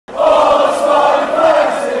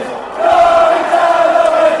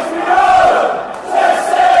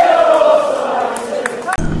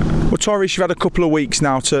Tyrese, you've had a couple of weeks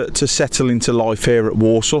now to settle into life here at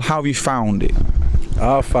Walsall. How have you found it?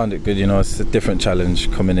 I found it good. It's a different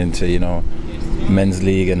challenge coming into men's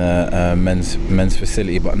league and a men's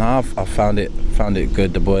facility. But now I found it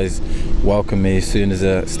good. The boys welcomed me as soon as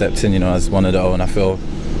I stepped in. As one of their own. I feel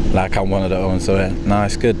like I'm one of their own. So yeah,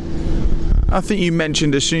 it's good. I think you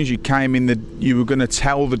mentioned as soon as you came in that you were going to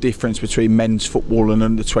tell the difference between men's football and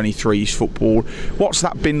under-23s football. What's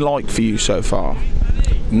that been like for you so far?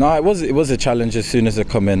 No, it was a challenge as soon as I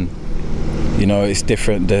come in. It's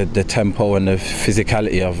different. The tempo and the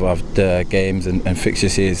physicality of the games and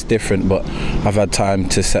fixtures here is different. But I've had time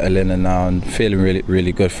to settle in, and now I'm feeling really,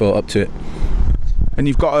 really good. Feel up to it. And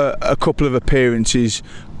you've got a couple of appearances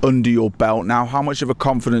under your belt now. How much of a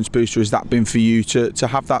confidence booster has that been for you to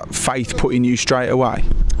have that faith put in you straight away?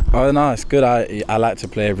 Oh no, it's good. I like to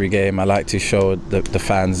play every game. I like to show the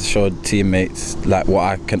fans, show the teammates like what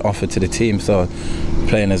I can offer to the team. So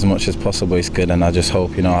playing as much as possible is good, and I just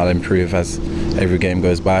hope I'll improve as every game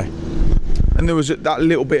goes by. And there was that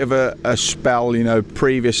little bit of a spell,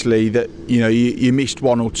 previously that you missed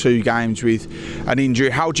 1 or 2 games with an injury.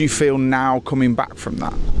 How do you feel now coming back from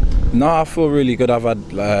that? No, I feel really good. I've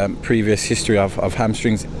had previous history of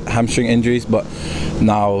hamstring injuries, but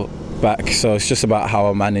now back, so it's just about how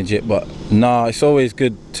I manage it. But no, it's always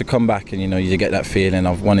good to come back, and you get that feeling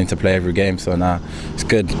of wanting to play every game. So now it's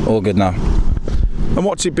good, all good now. And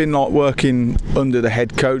what's it been like working under the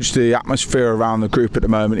head coach? The atmosphere around the group at the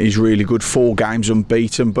moment is really good. 4 games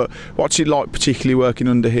unbeaten, but what's it like particularly working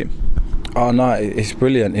under him? Oh no, it's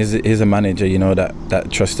brilliant. He's a manager, that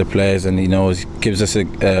trusts the players, and gives us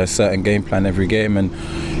a certain game plan every game, and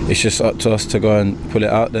it's just up to us to go and put it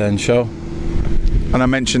out there and show. And I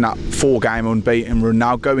mentioned that 4-game unbeaten run.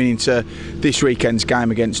 Now going into this weekend's game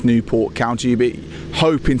against Newport County, you'll be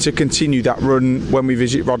hoping to continue that run when we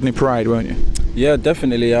visit Rodney Parade, won't you? Yeah,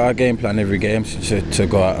 definitely. Our game plan every game to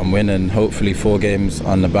go out and win, and hopefully 4 games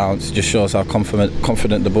on the bounce just shows how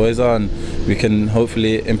confident the boys are, and we can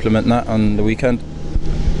hopefully implement that on the weekend.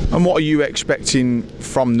 And what are you expecting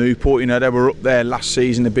from Newport? They were up there last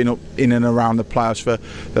season, they've been up in and around the playoffs for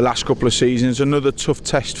the last couple of seasons. Another tough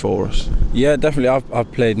test for us. Yeah, definitely.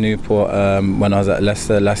 I've played Newport when I was at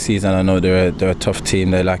Leicester last season. I know they're a tough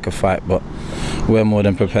team, they like a fight, but we're more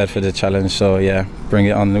than prepared for the challenge. So yeah, bring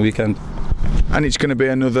it on the weekend. And it's going to be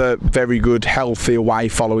another very good, healthy away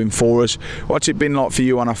following for us. What's it been like for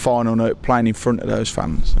you on a final note playing in front of those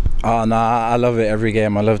fans? Oh no, I love it every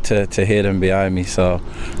game. I love to hear them behind me, so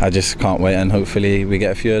I just can't wait, and hopefully we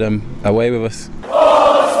get a few of them away with us.